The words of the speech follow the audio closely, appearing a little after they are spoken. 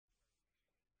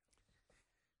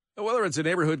Whether it's a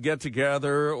neighborhood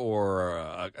get-together or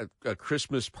a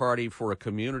Christmas party for a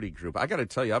community group, I got to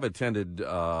tell you, I've attended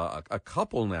a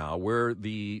couple now where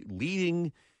the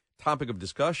leading topic of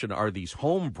discussion are these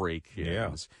home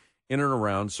break-ins in and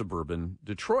around suburban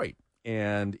Detroit,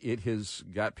 and it has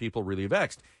got people really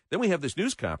vexed. Then we have this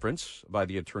news conference by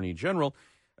the Attorney General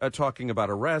talking about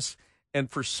arrests, and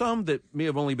for some that may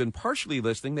have only been partially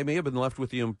listening, they may have been left with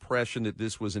the impression that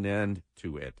this was an end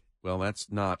to it. Well,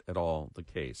 that's not at all the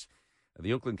case.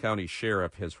 The Oakland County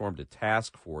Sheriff has formed a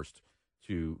task force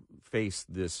to face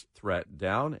this threat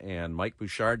down, and Mike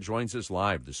Bouchard joins us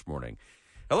live this morning.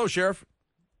 Hello, Sheriff.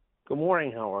 Good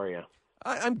morning. How are you?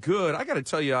 I'm good. I got to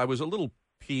tell you, I was a little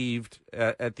peeved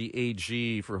at the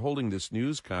AG for holding this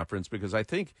news conference because I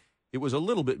think it was a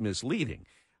little bit misleading.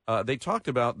 They talked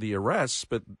about the arrests,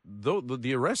 but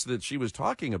the arrests that she was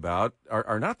talking about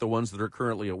are not the ones that are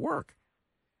currently at work.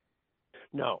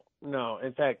 No.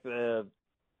 In fact,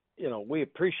 we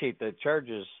appreciate the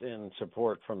charges and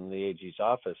support from the AG's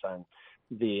office on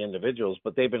the individuals,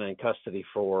 but they've been in custody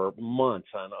for months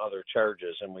on other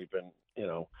charges, and we've been,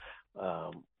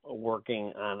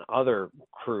 working on other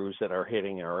crews that are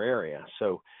hitting our area.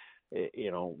 So,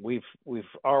 we've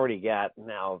already got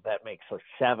now that makes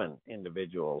 7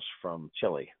 individuals from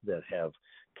Chile that have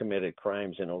committed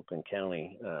crimes in Oakland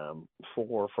County,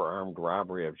 4 for armed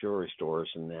robbery of jewelry stores,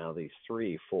 and now these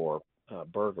 3 for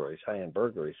burglaries, high-end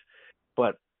burglaries.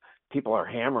 But people are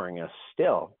hammering us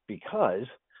still because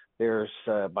there's,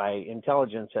 by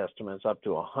intelligence estimates, up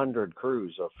to 100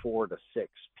 crews of 4 to 6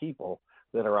 people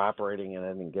that are operating at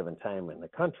any given time in the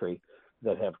country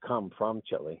that have come from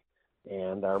Chile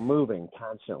and are moving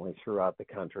constantly throughout the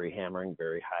country, hammering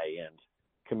very high-end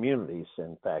communities.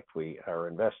 In fact, we are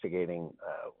investigating,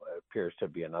 appears to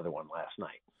be another one last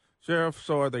night. Sheriff,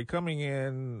 so are they coming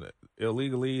in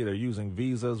illegally? They're using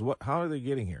visas. How are they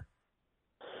getting here?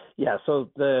 Yeah, so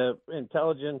the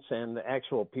intelligence and the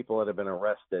actual people that have been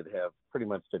arrested have pretty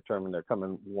much determined they're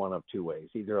coming one of 2 ways,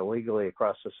 either illegally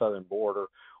across the southern border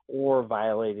or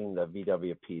violating the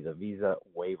VWP, the Visa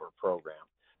Waiver Program.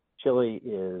 Chile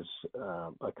is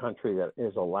a country that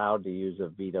is allowed to use a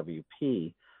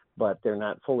VWP, but they're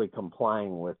not fully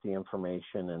complying with the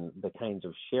information and the kinds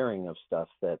of sharing of stuff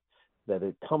that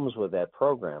it comes with that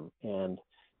program. And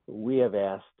we have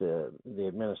asked the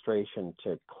administration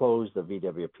to close the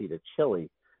VWP to Chile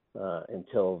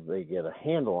until they get a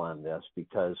handle on this,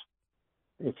 because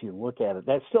if you look at it,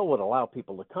 that still would allow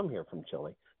people to come here from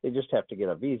Chile. They just have to get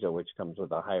a visa, which comes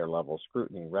with a higher level of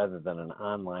scrutiny rather than an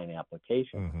online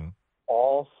application. Mm-hmm.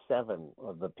 All 7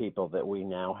 of the people that we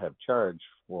now have charged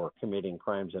for committing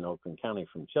crimes in Oakland County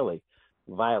from Chile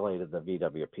violated the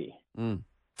VWP.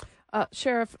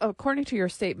 Sheriff, according to your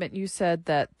statement, you said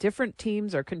that different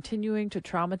teams are continuing to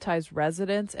traumatize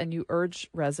residents, and you urge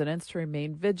residents to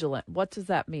remain vigilant. What does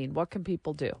that mean? What can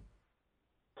people do?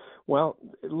 Well,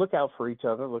 look out for each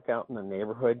other. Look out in the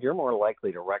neighborhood. You're more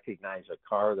likely to recognize a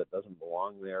car that doesn't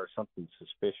belong there or something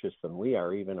suspicious than we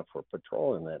are, even if we're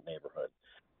patrolling that neighborhood.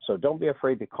 So don't be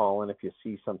afraid to call in if you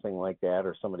see something like that,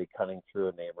 or somebody cutting through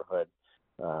a neighborhood,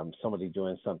 somebody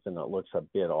doing something that looks a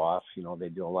bit off. They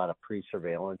do a lot of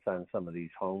pre-surveillance on some of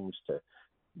these homes to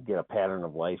get a pattern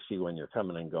of life, see when you're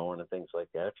coming and going and things like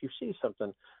that. If you see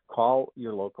something, call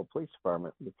your local police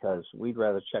department, because we'd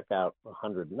rather check out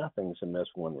 100 nothings and miss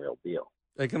one real deal.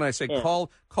 Hey, can I say, call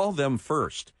them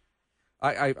first?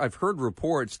 I've heard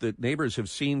reports that neighbors have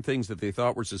seen things that they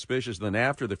thought were suspicious, and then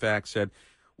after the fact said,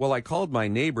 well, I called my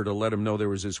neighbor to let him know there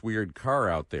was this weird car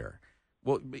out there.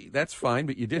 Well, that's fine,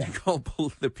 but you didn't call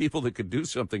the people that could do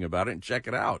something about it and check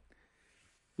it out.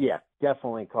 Yeah,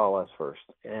 definitely call us first.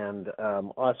 And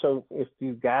also, if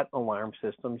you've got alarm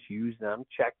systems, use them,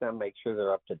 check them, make sure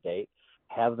they're up to date.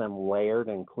 Have them layered,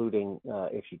 including,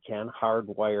 if you can,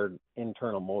 hardwired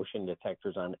internal motion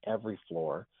detectors on every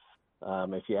floor.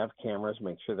 If you have cameras,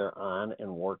 make sure they're on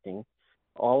and working.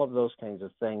 All of those kinds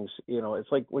of things.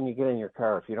 It's like when you get in your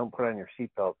car, if you don't put on your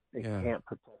seatbelt, it can't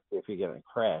protect you if you get in a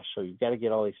crash. So you've got to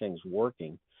get all these things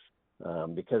working,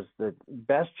 because the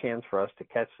best chance for us to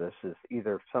catch this is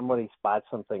either somebody spots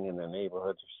something in their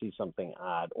neighborhood or sees something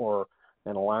odd, or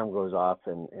an alarm goes off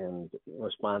and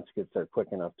response gets there quick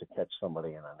enough to catch somebody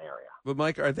in an area. But,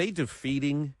 Mike, are they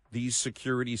defeating these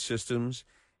security systems?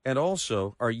 And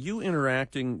also, are you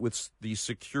interacting with the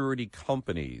security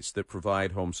companies that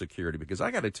provide home security? Because I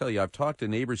got to tell you, I've talked to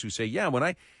neighbors who say, yeah,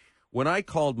 when I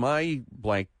called my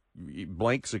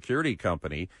blank security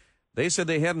company, they said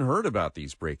they hadn't heard about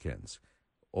these break-ins.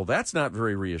 Well, that's not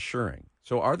very reassuring.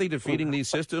 So are they defeating these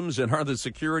systems, and are the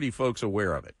security folks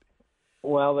aware of it?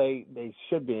 Well, they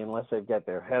should be, unless they've got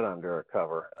their head under a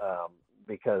cover.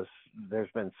 because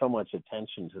there's been so much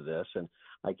attention to this. And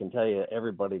I can tell you,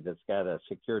 everybody that's got a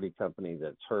security company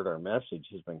that's heard our message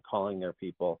has been calling their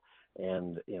people.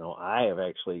 And, I have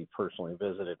actually personally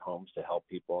visited homes to help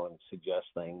people and suggest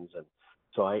things. And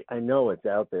so I know it's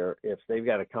out there. If they've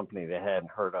got a company that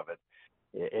hadn't heard of it,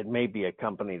 it may be a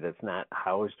company that's not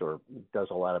housed or does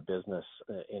a lot of business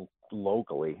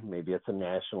locally. Maybe it's a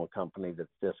national company that's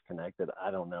disconnected.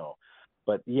 I don't know.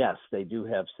 But yes, they do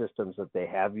have systems that they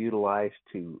have utilized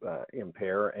to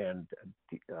impair and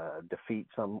defeat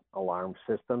some alarm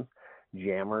systems,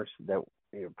 jammers that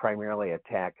primarily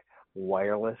attack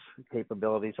wireless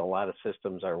capabilities. A lot of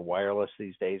systems are wireless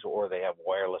these days, or they have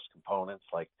wireless components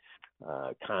like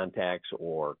contacts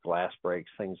or glass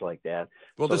breaks, things like that.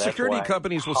 Well, so the security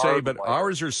companies will say, but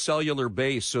ours are cellular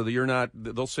based, so that you're not,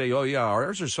 they'll say, oh yeah,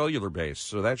 ours are cellular based,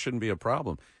 so that shouldn't be a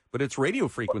problem. But it's radio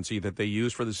frequency that they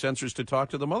use for the sensors to talk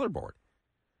to the motherboard.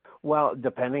 Well,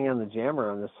 depending on the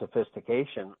jammer and the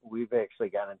sophistication, we've actually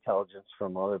got intelligence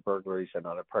from other burglaries in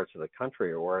other parts of the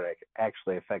country where it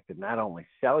actually affected not only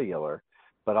cellular,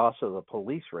 but also the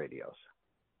police radios.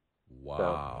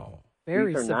 Wow. So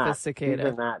very sophisticated. These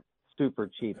are not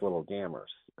super cheap little jammers.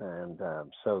 And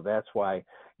so that's why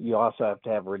you also have to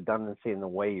have redundancy in the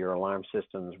way your alarm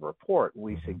systems report.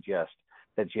 We suggest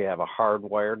that you have a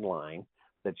hardwired line,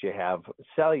 that you have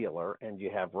cellular, and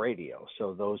you have radio.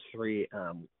 So those three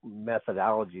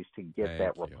methodologies to get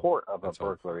that report of a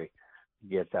burglary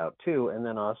gets out too. And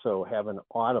then also have an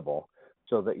audible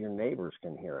so that your neighbors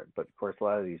can hear it. But of course, a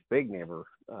lot of these big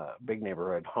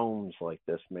neighborhood homes like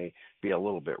this may be a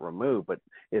little bit removed, but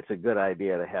it's a good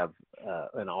idea to have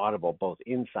an audible both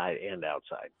inside and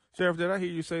outside. Sheriff, did I hear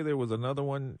you say there was another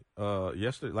one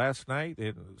last night,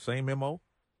 same MO?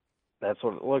 That's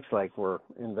what it looks like. We're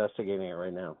investigating it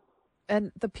right now.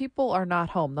 And the people are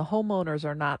not home. The homeowners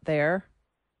are not there,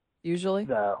 usually?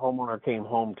 The homeowner came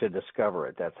home to discover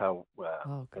it. That's how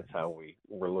that's how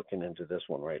we're looking into this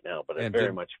one right now. But it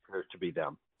very much appears to be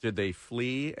them. Did they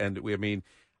flee? And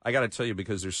I got to tell you,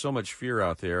 because there's so much fear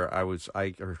out there.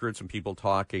 I heard some people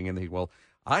talking, and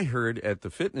I heard at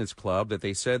the fitness club that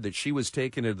they said that she was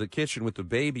taken into the kitchen with the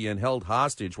baby and held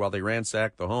hostage while they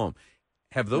ransacked the home.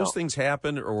 Have those things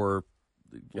happened, or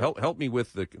help me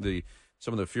with the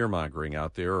some of the fear mongering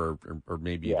out there, or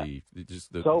maybe the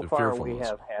so the far fearfulness? We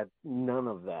have had none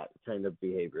of that kind of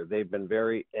behavior. They've been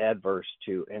very adverse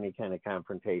to any kind of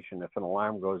confrontation. If an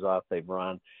alarm goes off, they've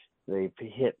run. They've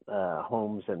hit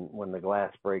homes, and when the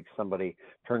glass breaks, somebody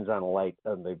turns on a light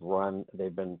and they've run.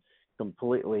 They've been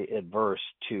completely adverse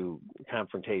to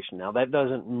confrontation. Now, that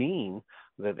doesn't mean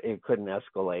that it couldn't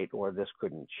escalate or this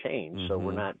couldn't change. So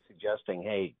we're not suggesting,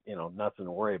 hey, nothing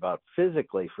to worry about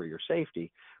physically for your safety.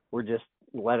 We're just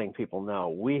letting people know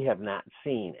we have not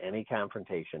seen any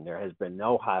confrontation. There has been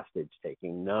no hostage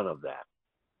taking, none of that.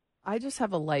 I just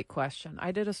have a light question.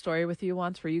 I did a story with you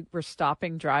once where you were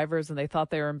stopping drivers and they thought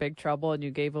they were in big trouble and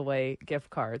you gave away gift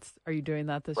cards. Are you doing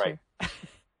that this year?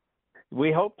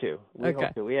 We hope to. We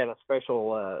hope to. We had a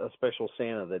special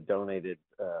Santa that donated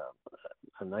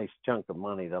a nice chunk of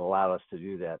money that allowed us to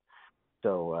do that.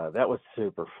 So that was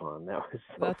super fun.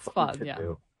 That's fun to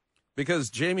do. Because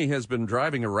Jamie has been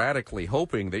driving erratically,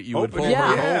 hoping that you would pull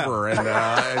her over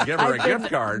and give her a gift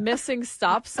card. Missing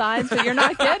stop signs, but you're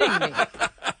not getting me.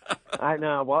 I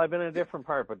know. Well, I've been in a different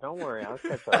part, but don't worry, I'll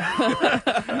catch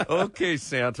up. Okay,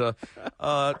 Santa.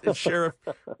 Sheriff,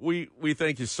 we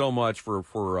thank you so much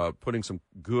for putting some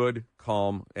good,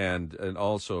 calm, and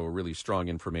also really strong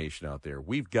information out there.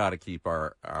 We've got to keep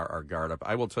our guard up.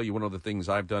 I will tell you, one of the things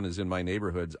I've done is in my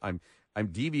neighborhoods, I'm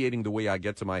deviating the way I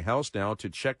get to my house now to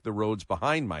check the roads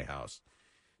behind my house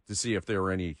to see if there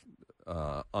are any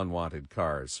unwanted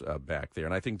cars back there.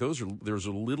 And I think there's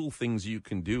little things you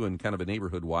can do in kind of a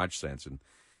neighborhood watch sense. And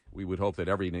we would hope that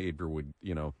every neighbor would,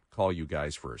 call you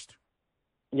guys first.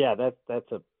 Yeah,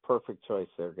 that's a perfect choice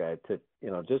there, guy, to,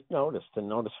 just notice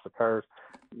if a car's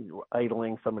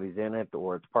idling, somebody's in it,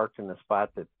 or it's parked in a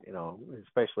spot that,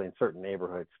 especially in certain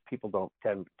neighborhoods, people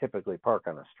don't typically park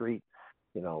on a street,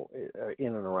 in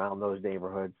and around those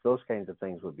neighborhoods. Those kinds of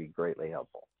things would be greatly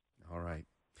helpful. All right.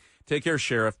 Take care,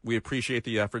 Sheriff. We appreciate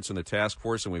the efforts in the task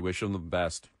force, and we wish them the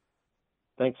best.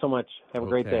 Thanks so much. Have a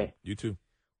great day. You too.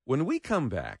 When we come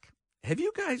back, have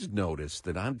you guys noticed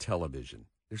that on television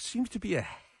there seems to be a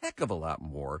heck of a lot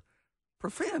more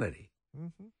profanity?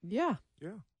 Mm-hmm. Yeah.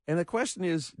 And the question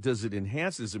is, does it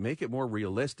enhance? Does it make it more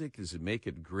realistic? Does it make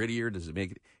it grittier?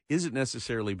 Is it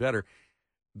necessarily better?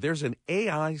 There's an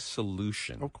AI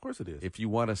solution. Of course it is. If you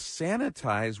want to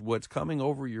sanitize what's coming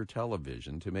over your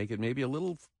television to make it maybe a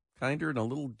little kinder and a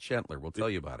little gentler, we'll tell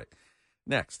you about it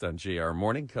next on JR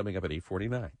Morning, coming up at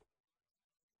 8:49.